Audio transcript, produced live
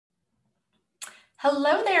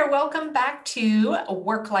Hello there. Welcome back to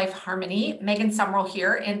Work-Life Harmony. Megan Summerall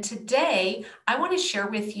here. And today I want to share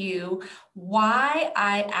with you why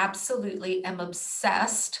I absolutely am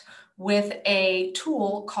obsessed with a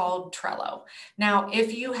tool called Trello. Now,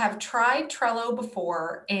 if you have tried Trello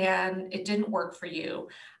before and it didn't work for you,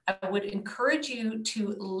 I would encourage you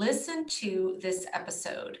to listen to this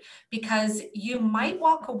episode because you might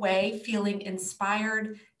walk away feeling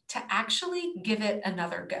inspired to actually give it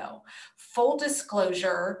another go. Full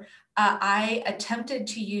disclosure, I attempted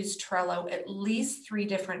to use Trello at least 3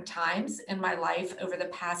 different times in my life over the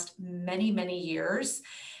past many years.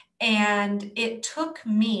 And it took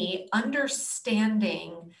me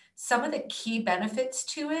understanding some of the key benefits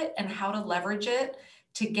to it and how to leverage it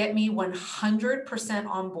to get me 100%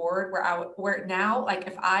 on board where now, like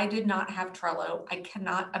if I did not have Trello, I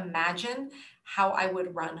cannot imagine how I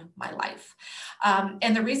would run my life.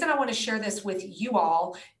 And the reason I want to share this with you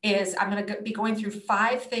all is I'm going to be going through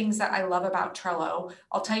 5 things that I love about Trello.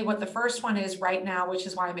 I'll tell you what the first one is right now, which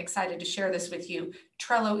is why I'm excited to share this with you.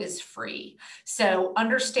 Trello is free. So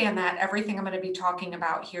understand that everything I'm going to be talking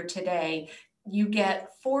about here today, you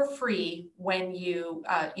get for free when you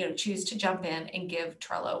choose to jump in and give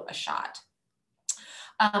Trello a shot.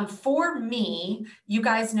 For me, you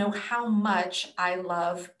guys know how much I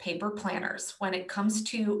love paper planners. When it comes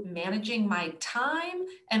to managing my time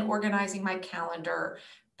and organizing my calendar,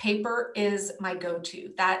 paper is my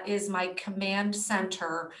go-to. That is my command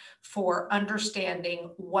center for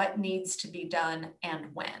understanding what needs to be done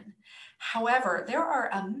and when. However, there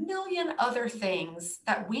are a million other things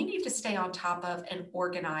that we need to stay on top of and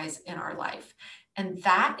organize in our life. And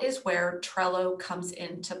that is where Trello comes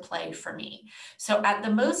into play for me. So at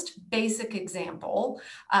the most basic example,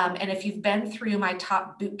 and if you've been through my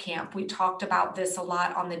top boot camp, we talked about this a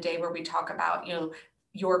lot on the day where we talk about,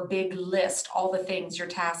 your big list, all the things, your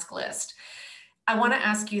task list. I want to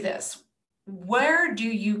ask you this. Where do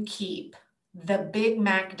you keep the Big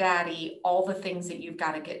Mac Daddy, all the things that you've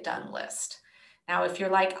got to get done list? Now, if you're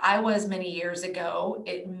like I was many years ago,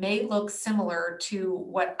 it may look similar to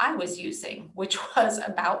what I was using, which was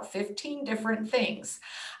about 15 different things.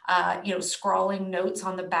 Scrawling notes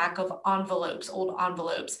on the back of envelopes, old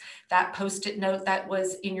envelopes, that Post-it note that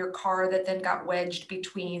was in your car that then got wedged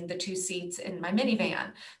between the 2 seats in my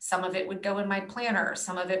minivan. Some of it would go in my planner.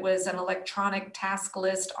 Some of it was an electronic task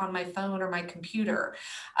list on my phone or my computer.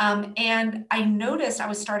 And I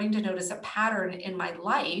was starting to notice a pattern in my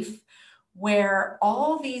life where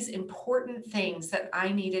all these important things that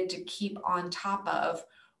I needed to keep on top of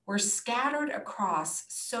were scattered across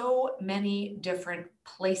so many different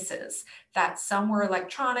places that some were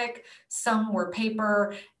electronic, some were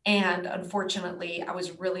paper, and unfortunately, I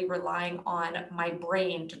was really relying on my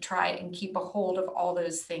brain to try and keep a hold of all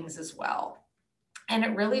those things as well. And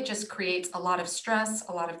it really just creates a lot of stress,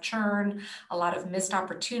 a lot of churn, a lot of missed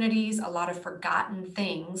opportunities, a lot of forgotten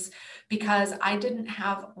things, because I didn't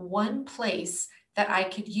have one place that I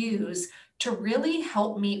could use to really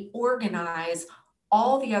help me organize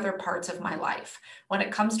all the other parts of my life. When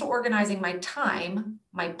it comes to organizing my time,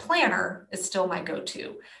 my planner is still my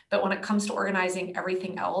go-to. But when it comes to organizing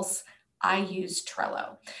everything else, I use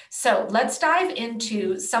Trello. So let's dive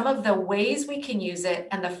into some of the ways we can use it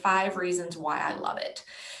and the 5 reasons why I love it.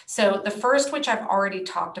 So the first, which I've already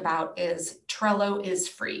talked about, is Trello is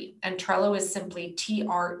free. And Trello is simply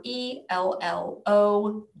Trello.com.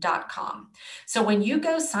 So when you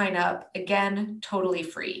go sign up, again, totally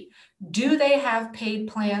free. Do they have paid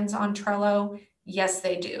plans on Trello? Yes,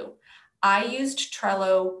 they do. I used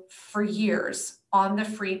Trello for years on the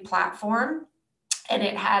free platform, and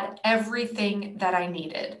it had everything that I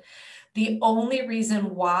needed. The only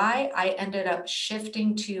reason why I ended up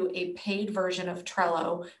shifting to a paid version of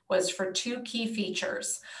Trello was for 2 key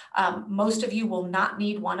features. Most of you will not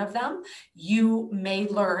need one of them. You may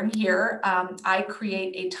learn here. I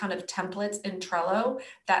create a ton of templates in Trello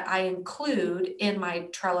that I include in my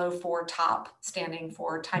Trello for Top, standing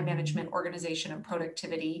for Time Management, Organization, and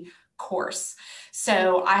Productivity course.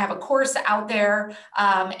 So I have a course out there,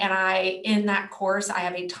 and in that course, I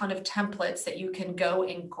have a ton of templates that you can go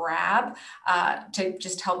and grab to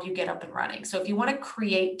just help you get up and running. So if you want to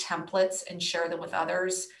create templates and share them with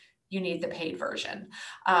others, you need the paid version.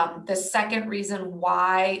 The second reason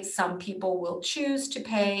why some people will choose to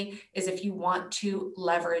pay is if you want to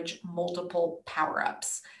leverage multiple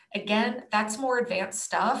power-ups. Again, that's more advanced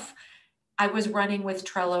stuff. I was running with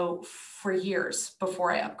Trello for years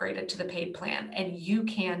before I upgraded to the paid plan, and you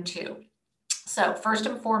can too. So first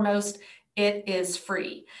and foremost, it is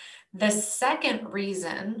free. The second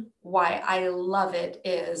reason why I love it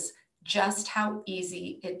is just how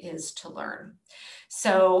easy it is to learn.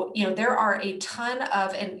 So, there are a ton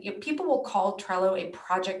of, and people will call Trello a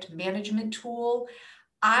project management tool.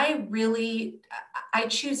 I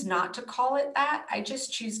choose not to call it that. I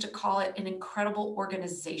just choose to call it an incredible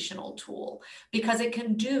organizational tool because it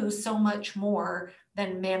can do so much more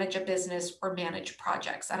than manage a business or manage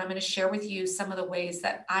projects. And I'm going to share with you some of the ways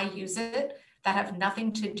that I use it that have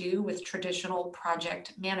nothing to do with traditional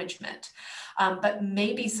project management. But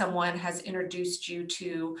maybe someone has introduced you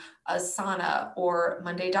to Asana or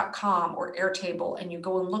Monday.com or Airtable, and you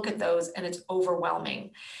go and look at those and it's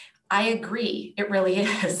overwhelming. I agree, it really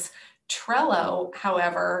is. Trello,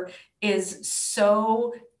 however, is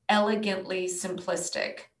so elegantly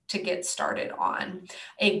simplistic to get started on.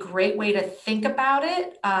 A great way to think about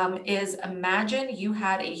it is imagine you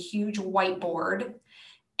had a huge whiteboard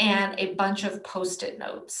and a bunch of Post-it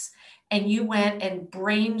notes. And you went and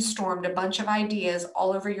brainstormed a bunch of ideas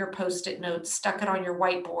all over your Post-it notes, stuck it on your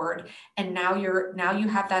whiteboard, and now you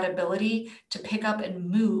have that ability to pick up and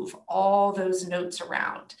move all those notes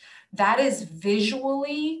around. That is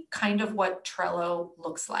visually kind of what Trello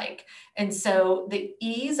looks like. And so the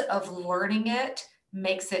ease of learning it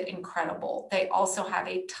makes it incredible. They also have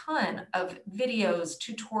a ton of videos,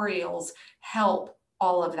 tutorials, help,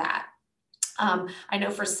 all of that. I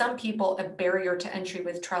know for some people, a barrier to entry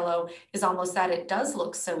with Trello is almost that it does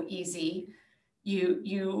look so easy.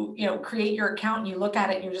 You create your account and you look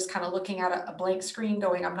at it and you're just kind of looking at a blank screen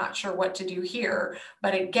going, I'm not sure what to do here.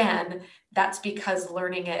 But again, that's because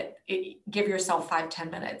learning it, give yourself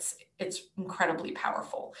 5-10 minutes. It's incredibly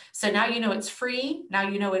powerful. So now you know it's free. Now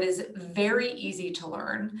you know it is very easy to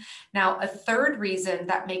learn. Now, a third reason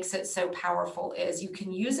that makes it so powerful is you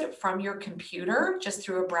can use it from your computer just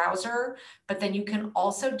through a browser, but then you can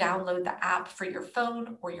also download the app for your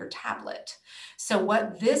phone or your tablet. So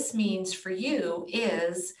what this means for you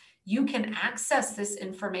is you can access this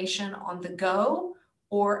information on the go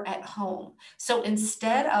or at home. So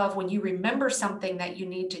instead of when you remember something that you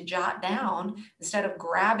need to jot down, instead of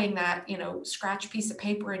grabbing that, scratch piece of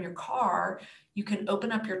paper in your car, you can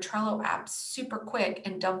open up your Trello app super quick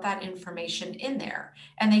and dump that information in there,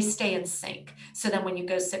 and they stay in sync. So then when you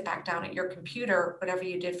go sit back down at your computer, whatever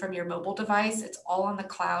you did from your mobile device, it's all on the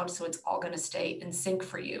cloud, so it's all going to stay in sync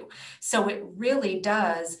for you. So it really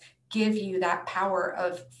does give you that power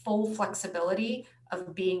of full flexibility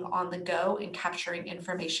of being on the go and capturing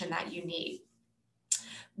information that you need.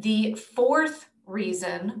 The fourth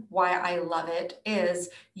reason why I love it is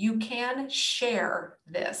you can share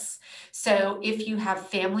this. So if you have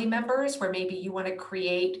family members where maybe you want to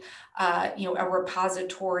create a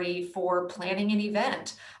repository for planning an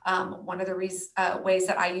event, one of the ways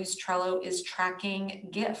that I use Trello is tracking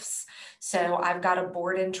gifts. So I've got a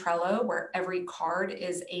board in Trello where every card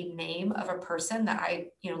is a name of a person that I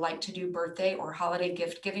like to do birthday or holiday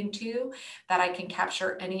gift giving to, that I can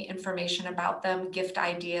capture any information about them, gift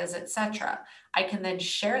ideas, etc. I can then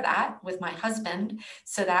share that with my husband,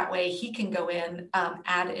 so that way he can go in,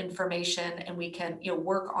 add information, and we can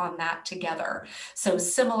work on that together. So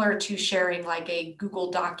similar to sharing like a Google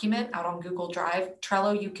document out on Google Drive,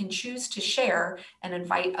 Trello, you can choose to share and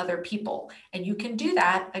invite other people. And you can do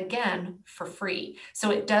that, again, for free. So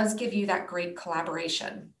it does give you that great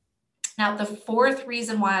collaboration. Now, the fourth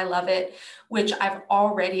reason why I love it, which I've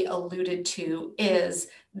already alluded to, is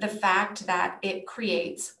the fact that it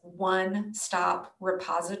creates one-stop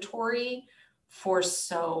repository for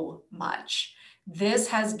so much. This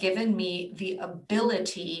has given me the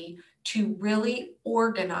ability to really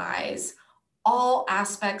organize all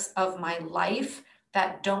aspects of my life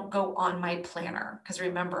that don't go on my planner. Because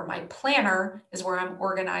remember, my planner is where I'm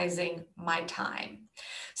organizing my time.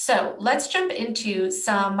 So let's jump into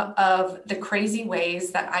some of the crazy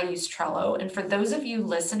ways that I use Trello. And for those of you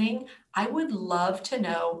listening, I would love to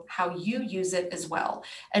know how you use it as well.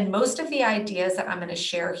 And most of the ideas that I'm going to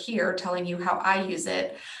share here, telling you how I use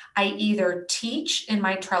it, I either teach in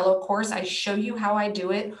my Trello course, I show you how I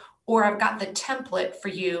do it, or I've got the template for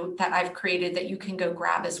you that I've created that you can go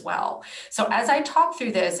grab as well. So as I talk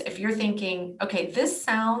through this, if you're thinking, okay, this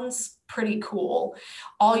sounds pretty cool,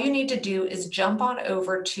 all you need to do is jump on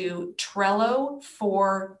over to Trello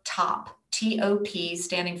for Top, TOP,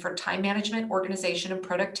 standing for Time Management, Organization, and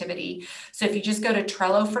Productivity. So if you just go to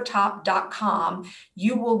trellofortop.com,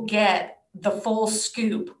 you will get the full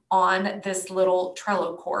scoop on this little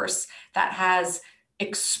Trello course that has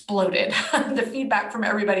exploded. The feedback from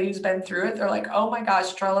everybody who's been through it, they're like, oh my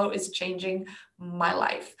gosh, Trello is changing my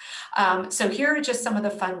life. So here are just some of the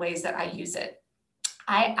fun ways that I use it.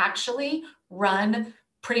 I actually run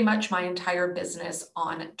pretty much my entire business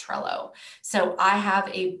on Trello. So I have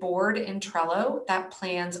a board in Trello that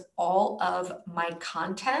plans all of my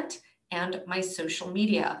content and my social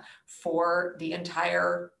media for the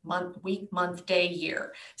entire month, week, month, day,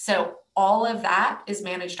 year. So all of that is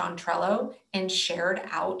managed on Trello and shared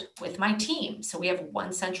out with my team. So we have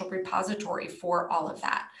one central repository for all of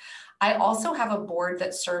that. I also have a board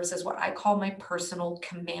that serves as what I call my personal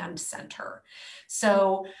command center.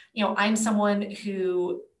 So, I'm someone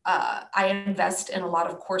who I invest in a lot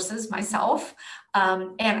of courses myself.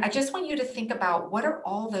 And I just want you to think about what are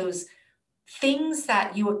all those things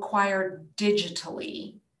that you acquire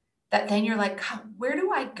digitally that then you're like, where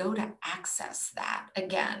do I go to access that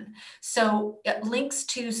again? So it links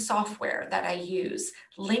to software that I use,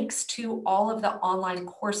 links to all of the online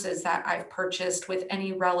courses that I've purchased with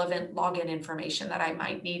any relevant login information that I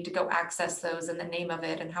might need to go access those and the name of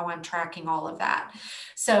it and how I'm tracking all of that.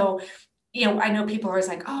 So I know people are always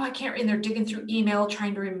like, oh, I can't, and they're digging through email,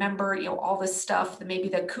 trying to remember, all this stuff, maybe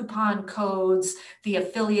the coupon codes, the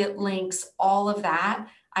affiliate links, all of that.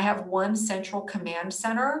 I have one central command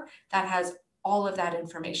center that has all of that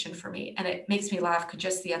information for me. And it makes me laugh because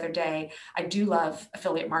just the other day, I do love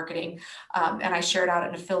affiliate marketing. And I shared out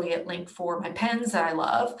an affiliate link for my pens that I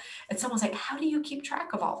love. And someone's like, how do you keep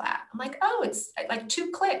track of all that? I'm like, oh, it's like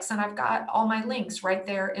 2 clicks and I've got all my links right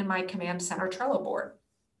there in my command center Trello board.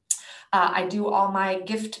 I do all my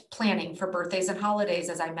gift planning for birthdays and holidays,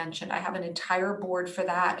 as I mentioned. I have an entire board for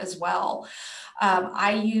that as well.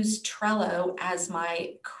 I use Trello as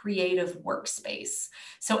my creative workspace.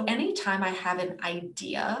 So anytime I have an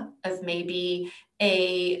idea of maybe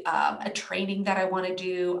a training that I want to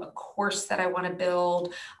do, a course that I want to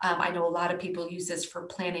build. I know a lot of people use this for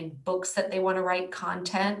planning books that they want to write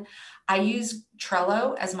content. I use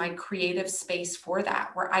Trello as my creative space for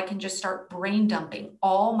that, where I can just start brain dumping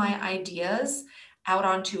all my ideas out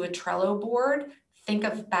onto a Trello board. Think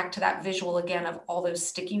of back to that visual again of all those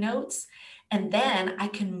sticky notes. And then I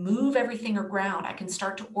can move everything around. I can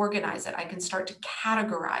start to organize it. I can start to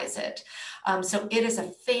categorize it. So it is a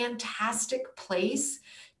fantastic place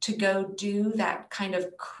to go do that kind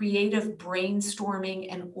of creative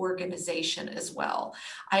brainstorming and organization as well.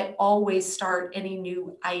 I always start any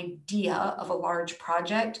new idea of a large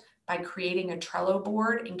project by creating a Trello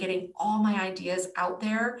board and getting all my ideas out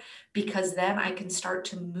there, because then I can start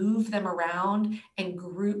to move them around and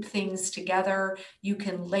group things together. You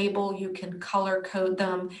can label, you can color code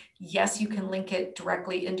them. Yes, you can link it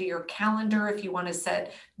directly into your calendar if you want to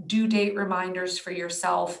set due date reminders for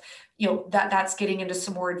yourself. That's getting into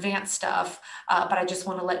some more advanced stuff, but I just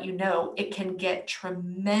want to let you know it can get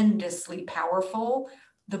tremendously powerful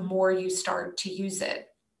the more you start to use it.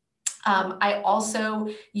 I also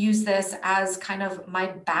use this as kind of my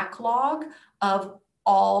backlog of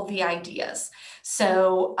all the ideas.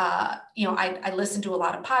 So, I listen to a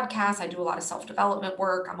lot of podcasts. I do a lot of self-development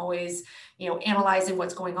work. I'm always, analyzing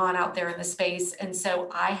what's going on out there in the space. And so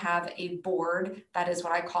I have a board that is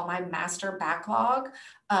what I call my master backlog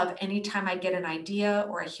of anytime I get an idea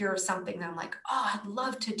or I hear of something that I'm like, oh, I'd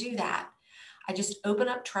love to do that. I just open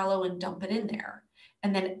up Trello and dump it in there.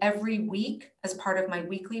 And then every week, as part of my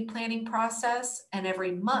weekly planning process, and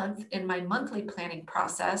every month in my monthly planning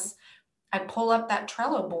process, I pull up that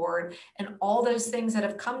Trello board and all those things that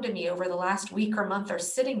have come to me over the last week or month are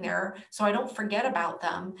sitting there so I don't forget about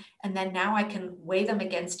them. And then now I can weigh them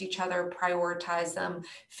against each other, prioritize them,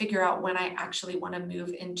 figure out when I actually want to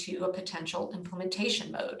move into a potential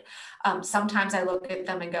implementation mode. Sometimes I look at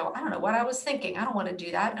them and go, I don't know what I was thinking. I don't want to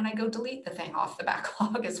do that. And I go delete the thing off the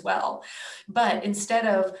backlog as well. But instead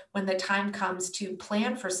of when the time comes to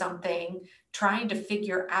plan for something, trying to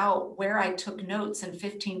figure out where I took notes in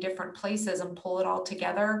 15 different places and pull it all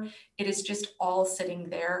together, it is just all sitting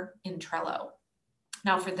there in Trello.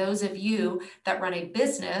 Now, for those of you that run a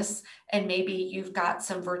business and maybe you've got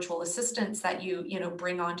some virtual assistants that you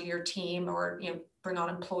bring onto your team or bring on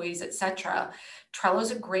employees, etc., Trello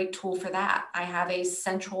is a great tool for that. I have a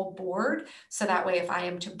central board, so that way if I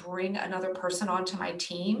am to bring another person onto my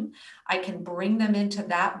team, I can bring them into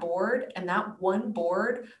that board, and that one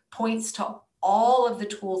board points to all of the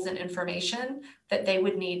tools and information that they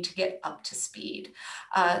would need to get up to speed.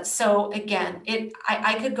 So again,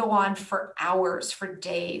 I could go on for hours, for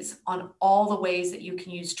days on all the ways that you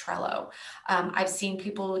can use Trello. I've seen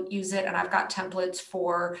people use it, and I've got templates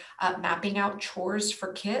for mapping out chores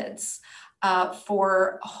for kids,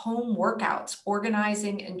 for home workouts,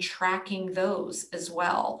 organizing and tracking those as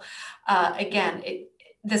well. Again,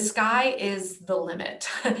 the sky is the limit.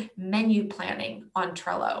 Menu planning on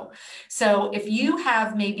Trello. So if you've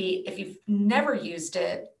never used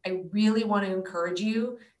it, I really want to encourage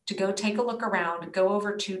you to go take a look around, go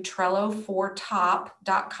over to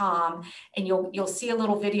Trello4top.com, and you'll see a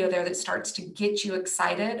little video there that starts to get you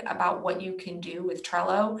excited about what you can do with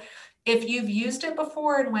Trello. If you've used it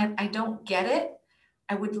before and went, I don't get it,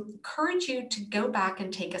 I would encourage you to go back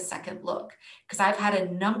and take a second look, because I've had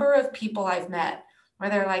a number of people I've met where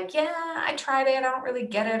they're like, yeah, I tried it. I don't really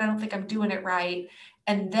get it. I don't think I'm doing it right.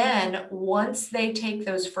 And then once they take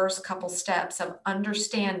those first couple steps of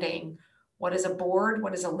understanding what is a board,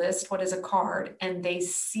 what is a list, what is a card, and they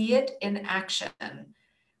see it in action,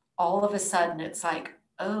 all of a sudden it's like,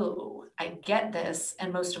 oh, I get this.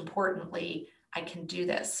 And most importantly, I can do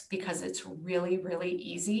this because it's really, really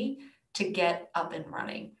easy to get up and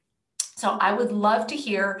running. So I would love to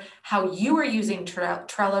hear how you are using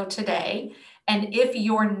Trello today. And if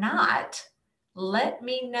you're not, let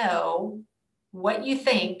me know what you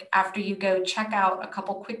think after you go check out a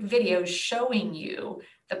couple quick videos showing you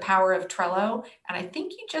the power of Trello. And I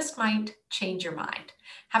think you just might change your mind.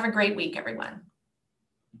 Have a great week, everyone.